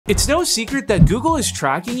It's no secret that Google is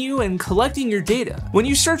tracking you and collecting your data. When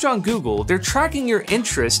you search on Google, they're tracking your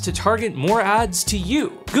interest to target more ads to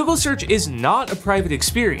you. Google search is not a private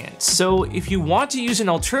experience, so if you want to use an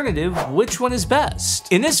alternative, which one is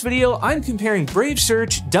best? In this video, I'm comparing Brave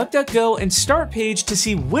Search, DuckDuckGo, and StartPage to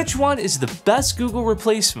see which one is the best Google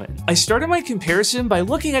replacement. I started my comparison by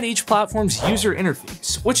looking at each platform's user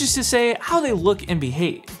interface, which is to say how they look and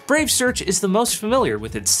behave. Brave Search is the most familiar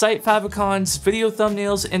with its site favicons, video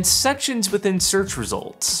thumbnails, and sections within search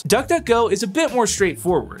results. DuckDuckGo is a bit more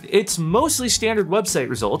straightforward. It's mostly standard website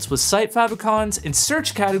results with site favicons and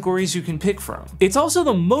search categories you can pick from. It's also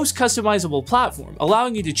the most customizable platform,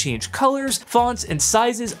 allowing you to change colors, fonts, and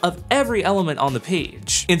sizes of every element on the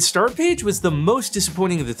page. And StartPage was the most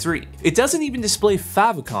disappointing of the three. It doesn't even display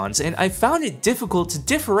favicons, and I found it difficult to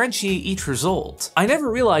differentiate each result. I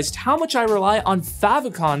never realized how much I rely on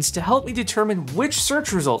favicons to help me determine which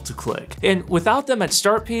search result to click, and without them at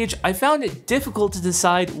StartPage, I found it difficult to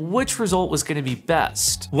decide which result was going to be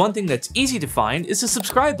best. One thing that's easy to find is the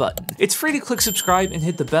subscribe button. It's free to click subscribe and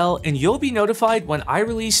hit the bell, and you'll be notified when I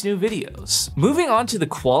release new videos. Moving on to the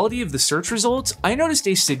quality of the search results, I noticed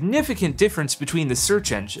a significant difference between the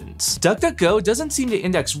search engines. DuckDuckGo doesn't seem to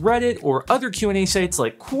index Reddit or other Q&A sites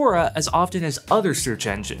like Quora as often as other search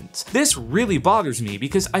engines. This really bothers me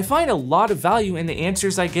because I find a lot of value in the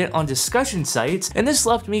answers I get on discussion sites, and this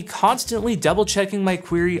left me constantly double checking my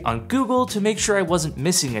query on Google to make sure I wasn't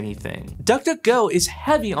missing anything. DuckDuckGo is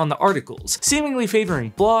heavy on the articles, seemingly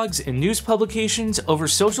favoring blogs and news publications over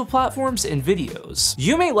social platforms and videos.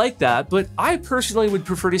 You may like that, but I personally would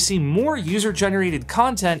prefer to see more user-generated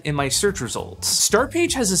content in my search results.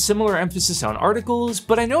 StartPage has a similar emphasis on articles,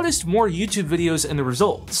 but I noticed more YouTube videos in the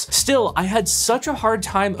results. Still, I had such a hard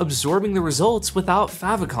time absorbing the results without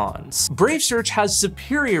favicons. Brave Search has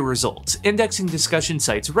superior results, indexing discussion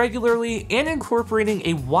sites regularly and incorporating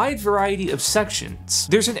a wide variety of sections.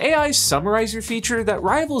 There's an AI summarizer feature that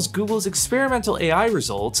rivals Google's experimental AI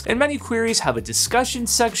results, and many queries have a discussion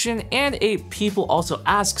section and a people also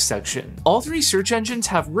ask section. All three search engines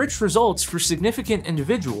have rich results for significant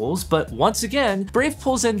individuals, but once again, Brave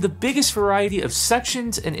pulls in the biggest variety of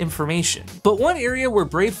sections and information. But one area where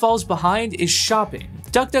Brave falls behind is shopping.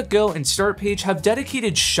 DuckDuckGo and StartPage have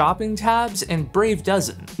dedicated shopping tabs, and Brave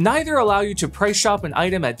doesn't. Neither allow you to price shop an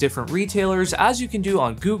item at different retailers as you can do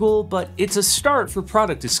on Google, but it's a start for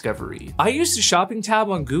product discovery. I use the shopping tab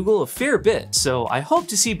on Google a fair bit, so I hope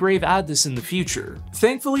to see Brave add this in the future.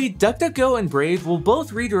 Thankfully, DuckDuckGo and Brave will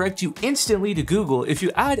both redirect you instantly to Google if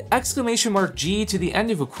you add !G to the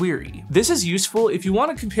end of a query. This is useful if you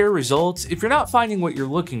want to compare results if you're not finding what you're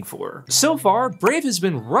looking for. So far, Brave has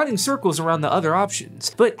been running circles around the other options.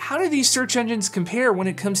 But how do these search engines compare when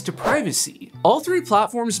it comes to privacy? All three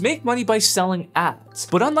platforms make money by selling ads,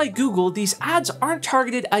 but unlike Google, these ads aren't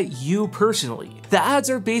targeted at you personally. The ads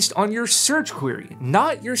are based on your search query,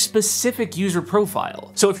 not your specific user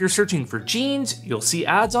profile. So if you're searching for jeans, you'll see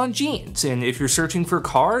ads on jeans, and if you're searching for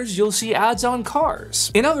cars, you'll see ads on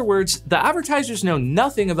cars. In other words, the advertisers know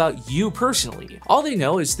nothing about you personally. All they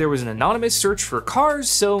know is there was an anonymous search for cars,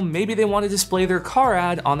 so maybe they want to display their car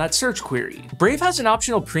ad on that search query. Brave has an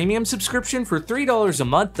optional premium subscription for $3 a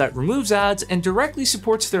month that removes ads and directly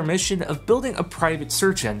supports their mission of building a private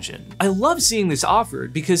search engine. I love seeing this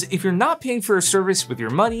offered because if you're not paying for a service with your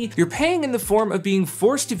money, you're paying in the form of being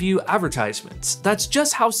forced to view advertisements. That's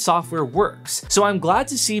just how software works. So I'm glad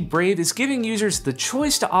to see Brave is giving users the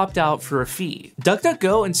choice to opt out for a fee.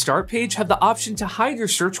 DuckDuckGo and StartPage have the option to hide your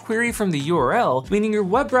search query from the URL, meaning your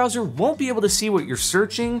web browser won't be able to see what you're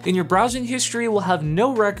searching, and your browsing history will have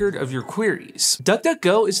no record of your queries.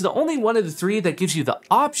 DuckDuckGo is the only one of the three that gives you the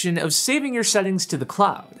option of saving your settings to the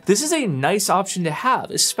cloud. This is a nice option to have,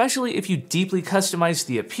 especially if you deeply customize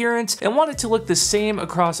the appearance and want it to look the same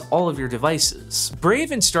across all of your devices.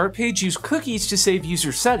 Brave and StartPage use cookies to save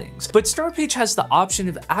user settings, but StartPage has the option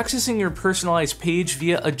of accessing your personalized page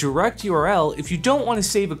via a direct URL if you don't want to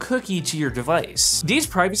save a cookie to your device. These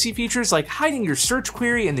privacy features like hiding your search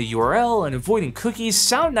query in the URL and avoiding cookies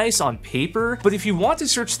sound nice on paper, but if you want to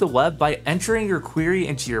search the web by entering your query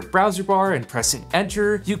into your browser bar and pressing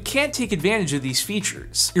enter, you can't take advantage of these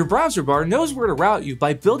features. Your browser bar knows where to route you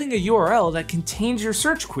by building a URL that contains your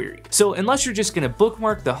search query. So unless you're just going to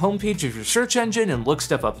bookmark the homepage of your search engine and look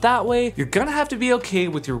stuff up that way, you're gonna have to be okay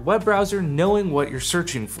with your web browser knowing what you're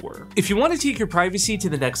searching for. If you want to take your privacy to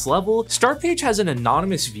the next level, StartPage has an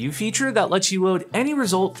anonymous view feature that lets you load any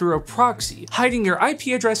result through a proxy, hiding your IP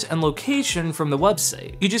address and location from the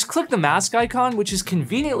website. You just click the mask icon, which is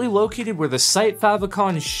conveniently located where the site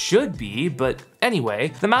favicon should be, but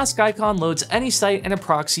Anyway, the mask icon loads any site and a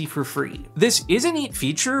proxy for free. This is a neat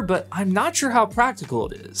feature, but I'm not sure how practical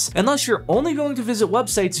it is. Unless you're only going to visit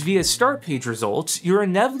websites via StartPage results, you're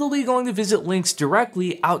inevitably going to visit links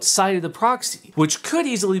directly outside of the proxy, which could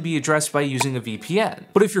easily be addressed by using a VPN.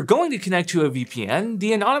 But if you're going to connect to a VPN,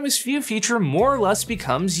 the anonymous view feature more or less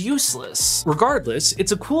becomes useless. Regardless,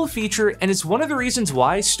 it's a cool feature, and it's one of the reasons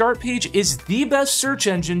why StartPage is the best search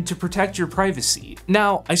engine to protect your privacy.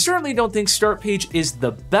 Now, I certainly don't think StartPage is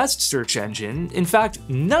the best search engine. In fact,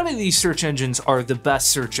 none of these search engines are the best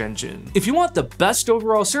search engine. If you want the best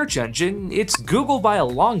overall search engine, it's Google by a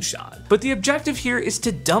long shot. But the objective here is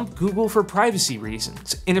to dump Google for privacy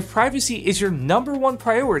reasons. And if privacy is your #1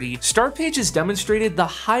 priority, StartPage has demonstrated the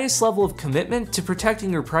highest level of commitment to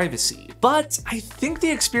protecting your privacy. But I think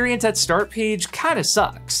the experience at StartPage kinda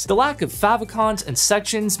sucks. The lack of favicons and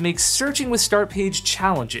sections makes searching with StartPage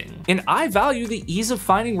challenging. And I value the ease of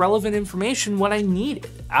finding relevant information when I need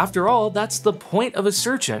it. After all, that's the point of a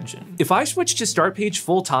search engine. If I switched to StartPage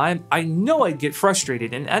full time, I know I'd get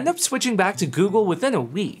frustrated and end up switching back to Google within a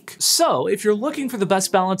week. So if you're looking for the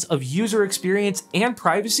best balance of user experience and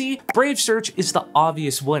privacy, Brave Search is the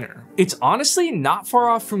obvious winner. It's honestly not far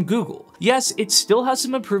off from Google. Yes, it still has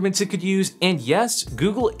some improvements it could use, and yes,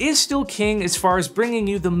 Google is still king as far as bringing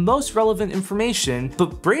you the most relevant information,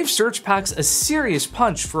 but Brave Search packs a serious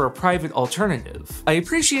punch for a private alternative. I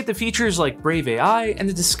appreciate the features like Brave AI and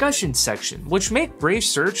the discussion section, which make Brave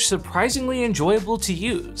Search surprisingly enjoyable to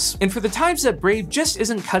use. And for the times that Brave just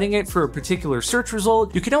isn't cutting it for a particular search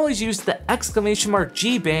result, you can always use the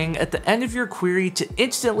 !gbang at the end of your query to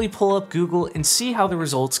instantly pull up Google and see how the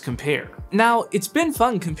results compare. Now, it's been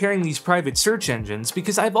fun comparing these private search engines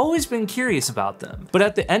because I've always been curious about them. But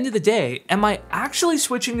at the end of the day, am I actually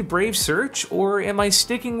switching to Brave Search or am I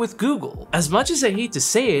sticking with Google? As much as I hate to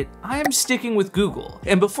say it, I am sticking with Google.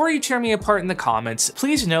 And before you tear me apart in the comments,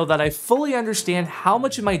 please know that I fully understand how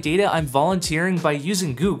much of my data I'm volunteering by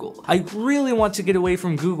using Google. I really want to get away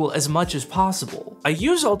from Google as much as possible. I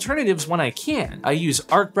use alternatives when I can. I use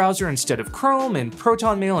Arc Browser instead of Chrome and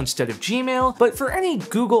Proton Mail instead of Gmail, but for any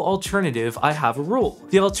Google alternative, I have a rule.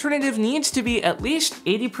 The alternative needs to be at least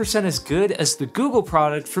 80% as good as the Google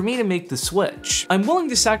product for me to make the switch. I'm willing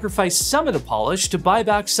to sacrifice some of the polish to buy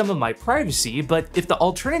back some of my privacy, but if the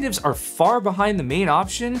alternatives are far behind the main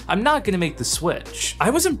option, I'm not going to make the switch.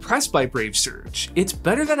 I was impressed by Brave Search. It's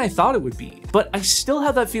better than I thought it would be, but I still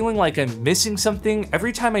have that feeling like I'm missing something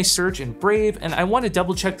every time I search in Brave, and I want to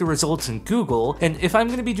double check the results in Google, and if I'm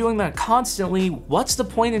going to be doing that constantly, what's the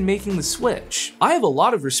point in making the switch? I have a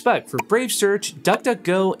lot of respect for Brave Search,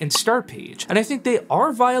 DuckDuckGo, and StartPage, and I think they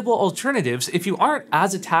are viable alternatives if you aren't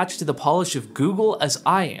as attached to the polish of Google as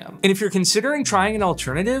I am. And if you're considering trying an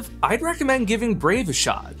alternative, I'd recommend giving Brave a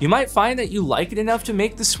shot. You might find that you like it enough to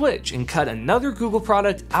make the switch and cut another Google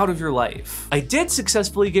product out of your life. I did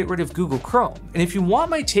successfully get rid of Google Chrome, and if you want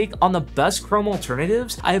my take on the best Chrome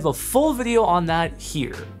alternatives, I have a full video on that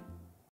here.